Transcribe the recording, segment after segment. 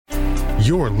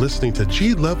You're listening to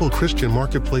G-Level Christian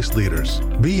Marketplace Leaders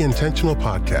Be Intentional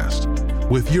podcast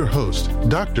with your host,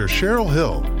 Dr. Cheryl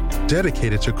Hill,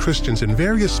 dedicated to Christians in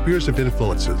various spheres of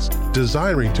influences,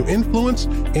 desiring to influence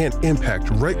and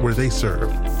impact right where they serve.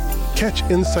 Catch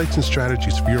insights and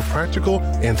strategies for your practical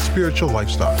and spiritual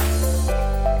lifestyle.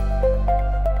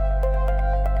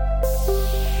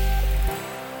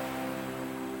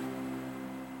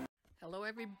 Hello,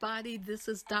 everybody. This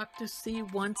is Dr. C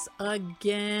once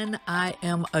again. I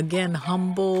am again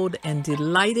humbled and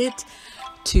delighted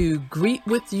to greet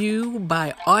with you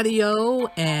by audio,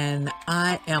 and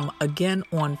I am again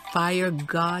on fire.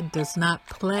 God does not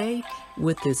play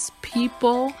with his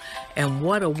people, and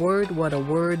what a word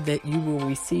that you will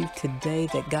receive today,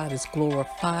 that God is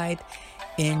glorified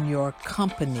in your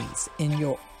companies, in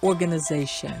your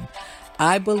organization.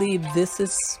 I believe this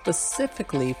is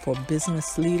specifically for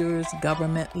business leaders,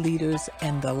 government leaders,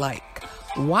 and the like.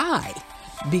 Why?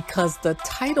 Because the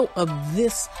title of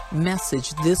this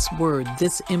message, this word,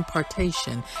 this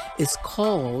impartation is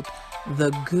called The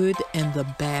Good and the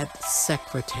Bad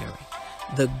Secretary.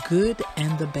 The good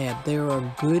and the bad. There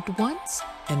are good ones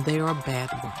and there are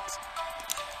bad ones.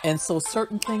 And so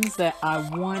certain things that I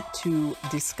want to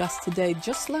discuss today,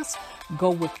 just let's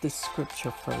go with the scripture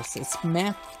first. It's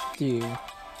Matthew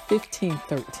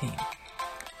 15:13,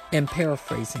 and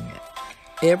paraphrasing it.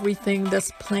 Everything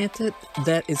that's planted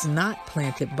that is not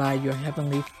planted by your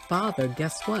heavenly Father,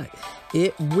 guess what?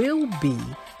 It will be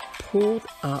pulled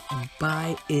up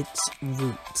by its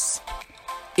roots.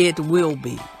 It will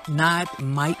be, not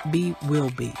might be, will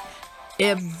be.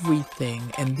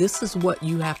 Everything, and this is what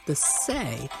you have to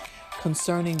say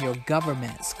concerning your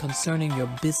governments, concerning your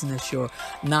business, your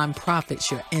nonprofits,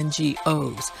 your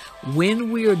NGOs.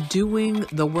 When we are doing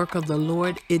the work of the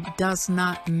Lord, it does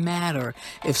not matter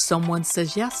if someone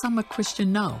says, yes, I'm a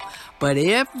Christian. No, but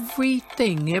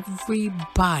everything,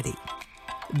 everybody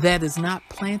that is not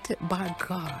planted by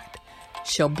God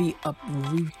shall be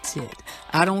uprooted.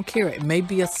 I don't care. It may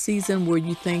be a season where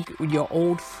you think your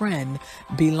old friend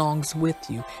belongs with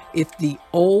you. If the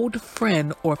old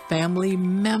friend or family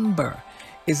member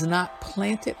is not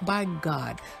planted by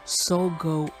God, so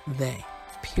go they.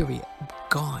 Period.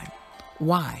 Gone.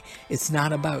 Why? It's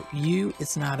not about you.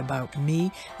 It's not about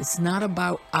me. It's not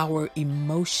about our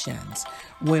emotions.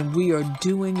 When we are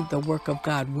doing the work of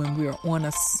God, when we are on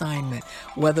assignment,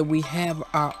 whether we have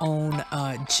our own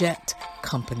jet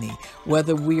company,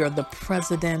 whether we are the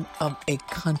president of a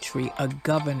country, a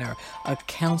governor, a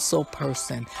council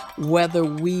person, whether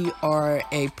we are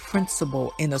a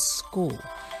principal in a school,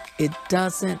 it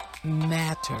doesn't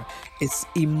matter. It's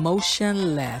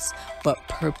emotionless, but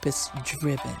purpose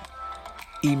driven.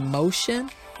 Emotion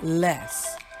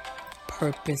less,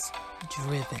 purpose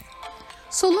driven.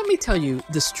 So let me tell you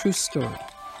this true story.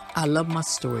 I love my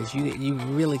stories. You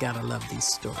really got to love these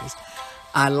stories.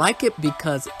 I like it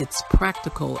because it's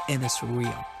practical and it's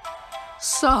real.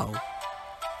 So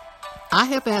I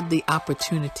have had the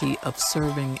opportunity of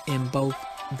serving in both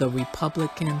the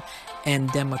Republican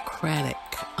and Democratic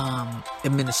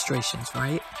administrations,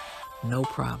 right? No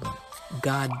problem.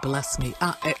 God bless me.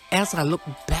 As I look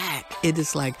back, it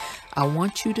is like I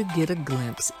want you to get a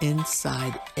glimpse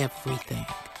inside everything.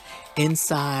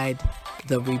 Inside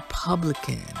the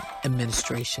Republican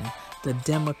administration, the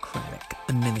Democratic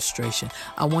administration.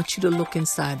 I want you to look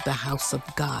inside the house of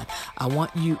God. I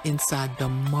want you inside the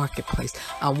marketplace.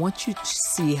 I want you to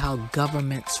see how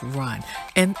governments run.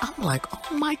 And I'm like,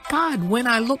 oh my God, when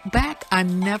I look back, I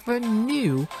never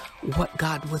knew what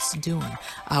God was doing.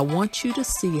 I want you to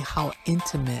see how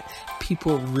intimate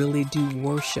people really do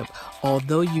worship.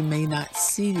 Although you may not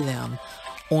see them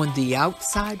on the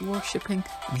outside worshiping,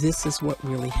 this is what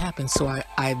really happens. So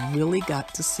I really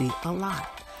got to see a lot.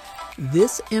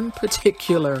 This in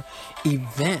particular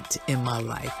event in my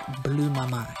life blew my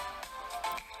mind.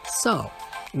 So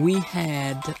we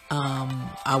had,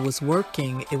 I was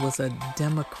working, it was a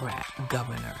Democrat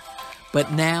governor.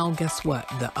 But now guess what?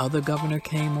 The other governor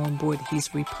came on board,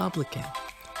 he's Republican.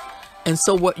 And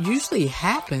so what usually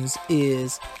happens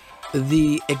is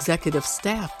the executive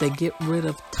staff, they get rid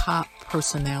of top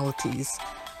personalities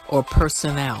or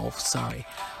personnel,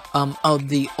 of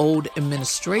the old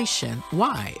administration.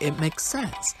 Why? It makes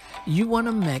sense. You want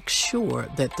to make sure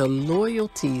that the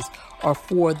loyalties are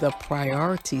for the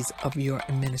priorities of your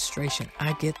administration.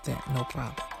 I get that, no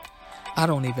problem. I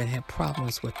don't even have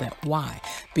problems with that. Why?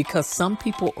 Because some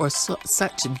people are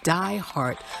such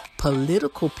diehard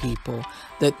political people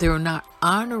that they're not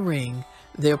honoring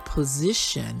their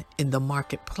position in the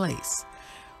marketplace.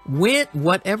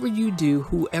 Whatever you do,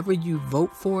 whoever you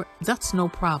vote for, that's no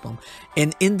problem.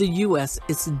 And in the U.S.,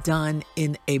 it's done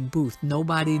in a booth.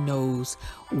 Nobody knows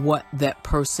what that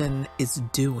person is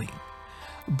doing.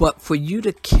 But for you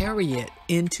to carry it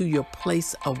into your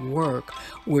place of work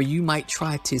where you might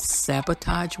try to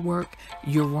sabotage work,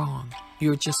 you're wrong.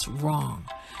 You're just wrong.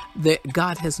 That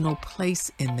God has no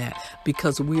place in that,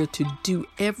 because we are to do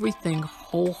everything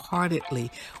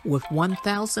wholeheartedly with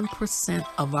 1,000%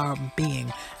 of our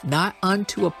being, not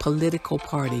unto a political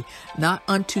party, not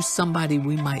unto somebody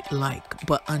we might like,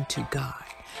 but unto God.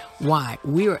 Why?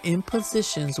 We are in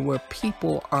positions where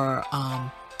people are,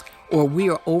 or we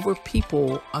are over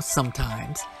people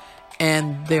sometimes,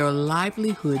 and their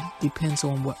livelihood depends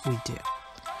on what we do.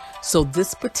 So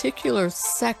this particular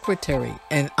secretary,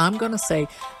 and I'm going to say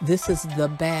this is the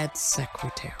bad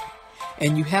secretary,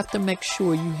 and you have to make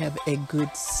sure you have a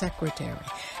good secretary.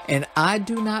 And I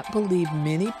do not believe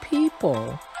many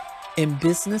people in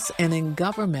business and in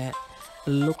government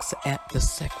looks at the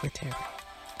secretary.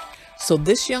 So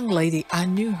this young lady, I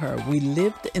knew her. We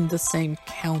lived in the same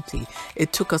county.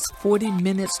 It took us 40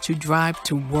 minutes to drive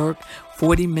to work,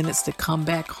 40 minutes to come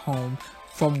back home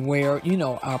from where,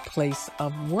 our place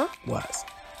of work was.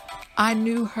 I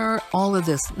knew her, all of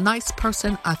this. Nice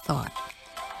person, I thought.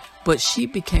 But she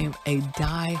became a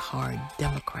die-hard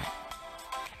Democrat.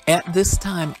 At this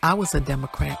time, I was a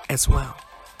Democrat as well.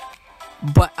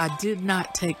 But I did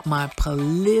not take my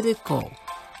political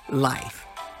life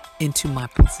into my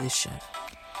position.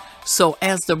 So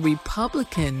as the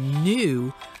Republican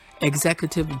new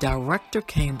executive director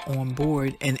came on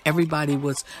board and everybody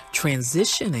was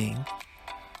transitioning,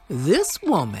 this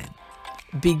woman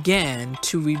began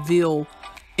to reveal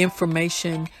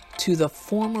information to the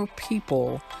former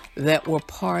people that were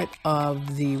part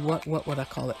of the, what would I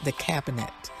call it? The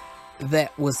cabinet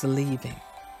that was leaving.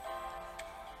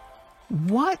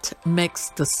 What makes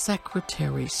the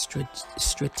secretary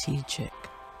strategic?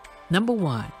 Number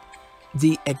one,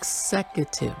 the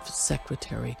executive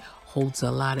secretary holds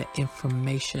a lot of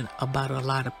information about a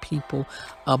lot of people,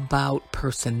 about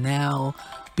personnel,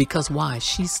 because why?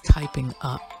 She's typing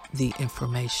up the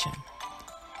information.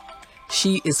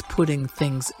 She is putting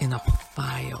things in a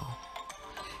file.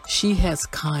 She has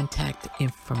contact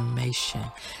information.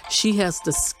 She has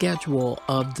the schedule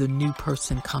of the new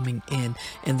person coming in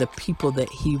and the people that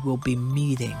he will be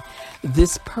meeting.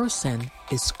 This person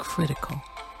is critical.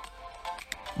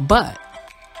 But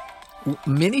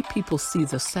many people see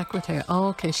the secretary, oh,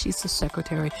 okay, she's the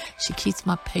secretary. She keeps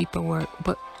my paperwork.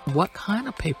 But what kind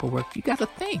of paperwork? You got to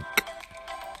think.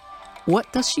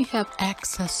 What does she have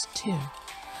access to?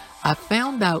 I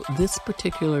found out this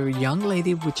particular young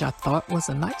lady, which I thought was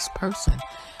a nice person,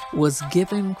 was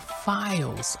giving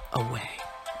files away.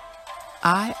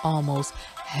 I almost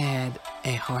had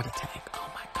a heart attack.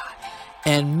 Oh my God.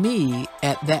 And me,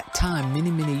 at that time, many,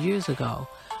 many years ago,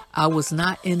 I was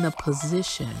not in the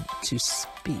position to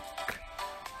speak.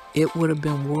 It would have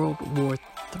been World War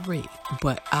III,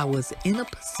 but I was in a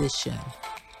position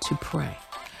to pray.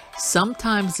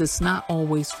 Sometimes it's not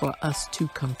always for us to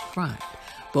confront,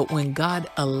 but when God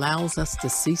allows us to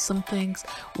see some things,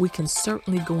 we can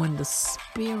certainly go in the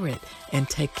spirit and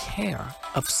take care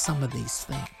of some of these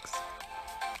things.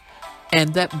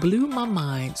 And that blew my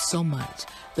mind so much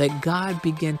that God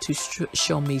began to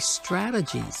show me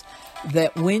strategies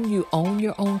that when you own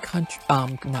your own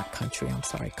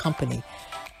company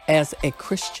as a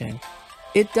Christian,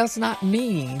 it does not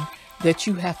mean that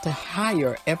you have to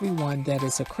hire everyone that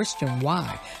is a Christian.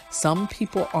 Why? Some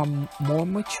people are more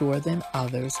mature than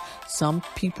others. Some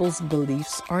people's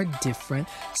beliefs are different.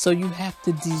 So you have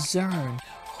to discern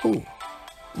who.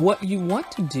 What you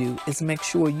want to do is make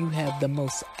sure you have the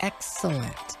most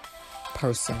excellent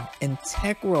person,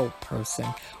 integral person,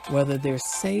 whether they're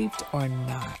saved or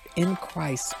not, in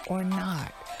Christ or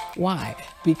not. Why?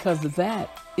 Because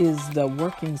that is the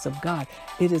workings of God.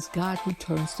 It is God who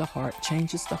turns the heart,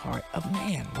 changes the heart of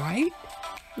man, right?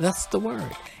 That's the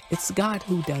word. It's God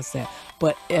who does that.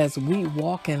 But as we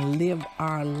walk and live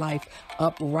our life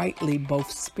uprightly,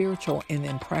 both spiritual and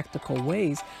in practical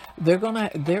ways, they're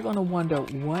gonna wonder,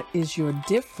 what is your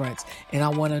difference? And I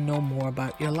want to know more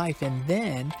about your life. And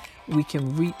then we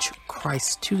can reach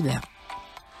Christ to them.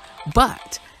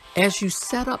 But as you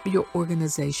set up your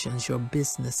organizations, your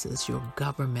businesses, your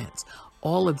governments,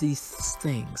 all of these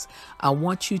things, I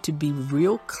want you to be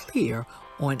real clear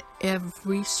on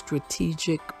every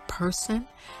strategic person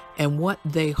and what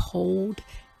they hold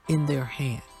in their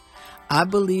hand. I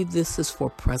believe this is for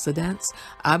presidents.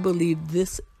 I believe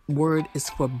this word is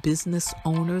for business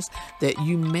owners, that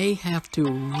you may have to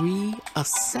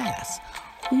reassess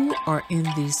who are in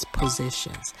these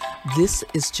positions. This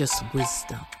is just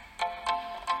wisdom.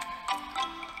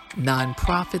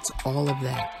 Nonprofits, all of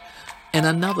that. And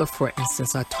another, for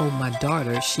instance, I told my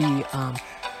daughter, she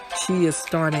is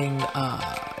starting a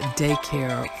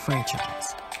daycare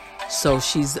franchise. So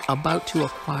she's about to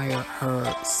acquire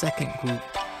her second group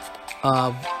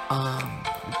of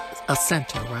a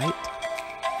center, right?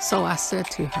 So I said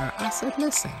to her,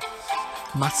 listen,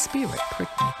 my spirit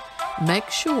pricked me. Make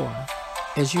sure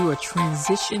as you are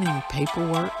transitioning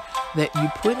paperwork that you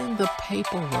put in the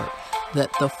paperwork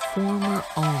that the former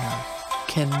owner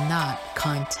cannot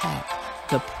contact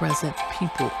the present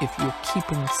people if you're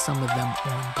keeping some of them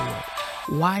on board.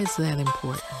 Why is that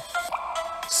important?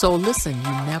 So listen,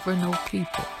 you never know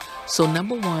people. So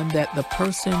number one, that the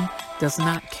person does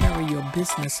not carry your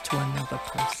business to another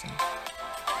person.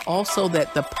 Also,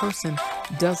 that the person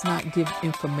does not give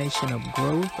information of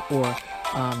growth or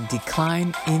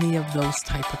decline any of those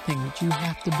type of things. You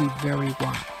have to be very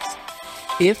wise.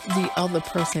 If the other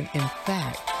person, in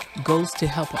fact, goes to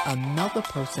help another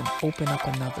person open up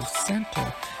another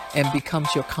center and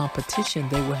becomes your competition,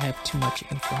 they will have too much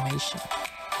information.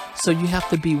 So you have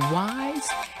to be wise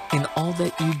in all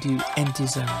that you do and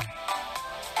discern.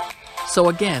 So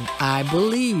again, I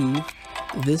believe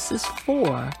this is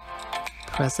for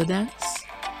presidents,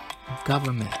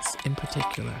 governments in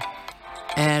particular,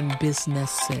 and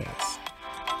businesses.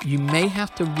 You may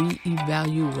have to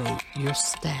reevaluate your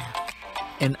staff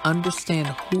and understand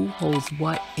who holds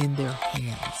what in their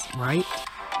hands, right?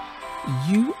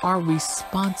 You are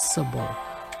responsible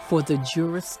for the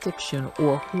jurisdiction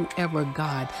or whoever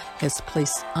God has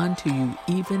placed unto you,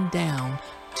 even down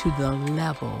to the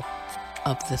level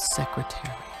of the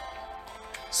secretary.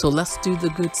 So let's do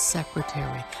the good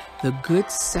secretary. The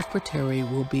good secretary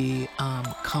will be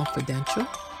confidential,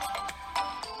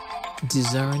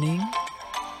 discerning,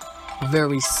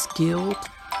 very skilled,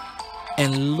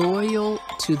 and loyal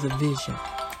to the vision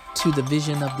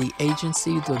of the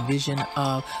agency, the vision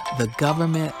of the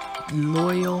government,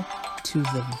 loyal to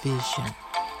the vision.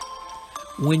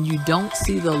 When you don't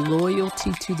see the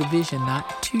loyalty to the vision,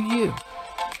 not to you,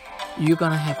 you're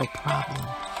going to have a problem,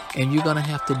 and you're going to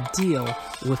have to deal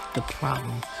with the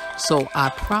problem. So I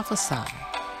prophesy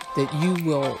that you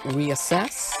will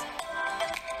reassess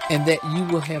and that you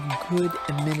will have good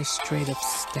administrative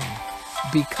staff,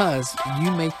 because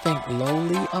you may think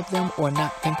lowly of them or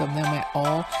not think of them at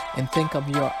all and think of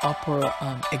your upper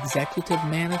executive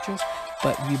managers,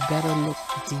 but you better look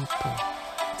deeper.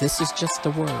 This is just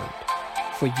a word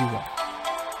for you all.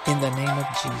 In the name of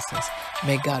Jesus,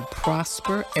 may God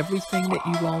prosper everything that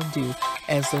you all do,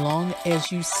 as long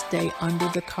as you stay under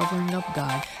the covering of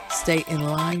God, stay in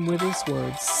line with His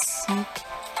word, seek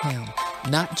Him,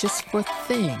 not just for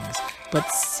things, but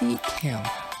seek Him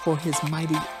for His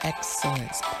mighty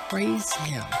excellence. Praise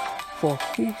Him for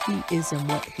who He is and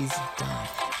what He's done.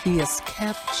 He has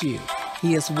kept you.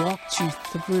 He has walked you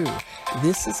through.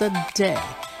 This is a day,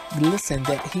 listen,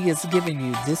 that He has given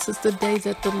you. This is the day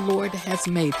that the Lord has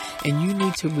made, and you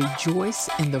need to rejoice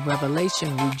in the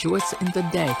revelation, rejoice in the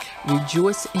day,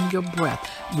 rejoice in your breath,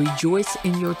 rejoice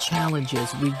in your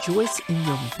challenges, rejoice in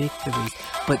your victories,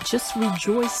 but just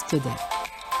rejoice today.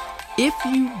 If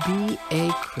you be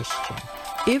a Christian,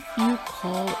 if you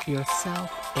call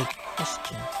yourself a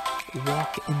Christian,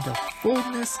 walk in the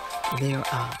fullness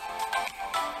thereof.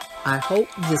 I hope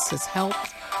this has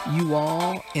helped you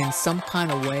all in some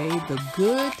kind of way, the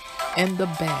good and the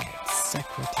bad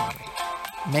secretary.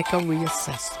 Make a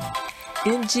reassessment.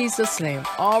 In Jesus' name.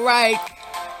 All right.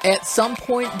 At some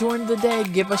point during the day,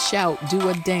 give a shout, do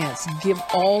a dance, give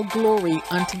all glory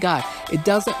unto God. It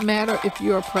doesn't matter if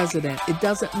you're a president. It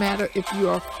doesn't matter if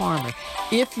you're a farmer.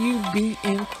 If you be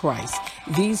in Christ,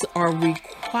 these are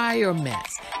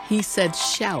requirements. He said,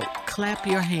 shout, clap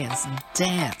your hands,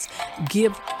 dance,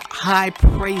 give high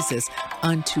praises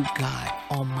unto God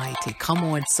Almighty. Come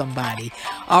on, somebody.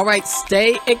 All right,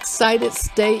 stay excited,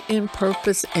 stay in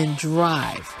purpose, and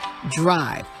drive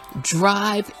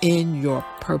in your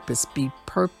purpose. Be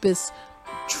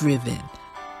purpose-driven.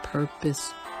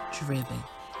 Purpose-driven.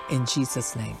 In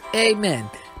Jesus' name. Amen.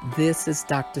 This is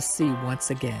Dr. C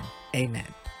once again.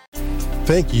 Amen.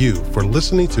 Thank you for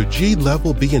listening to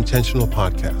G-Level Be Intentional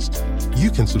podcast. You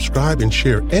can subscribe and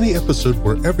share any episode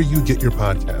wherever you get your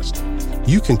podcast.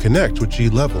 You can connect with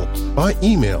G-Level by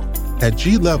email at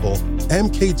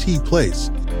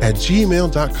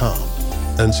glevelmktplace@gmail.com.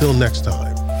 Until next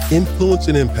time, influence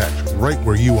and impact right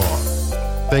where you are.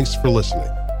 Thanks for listening.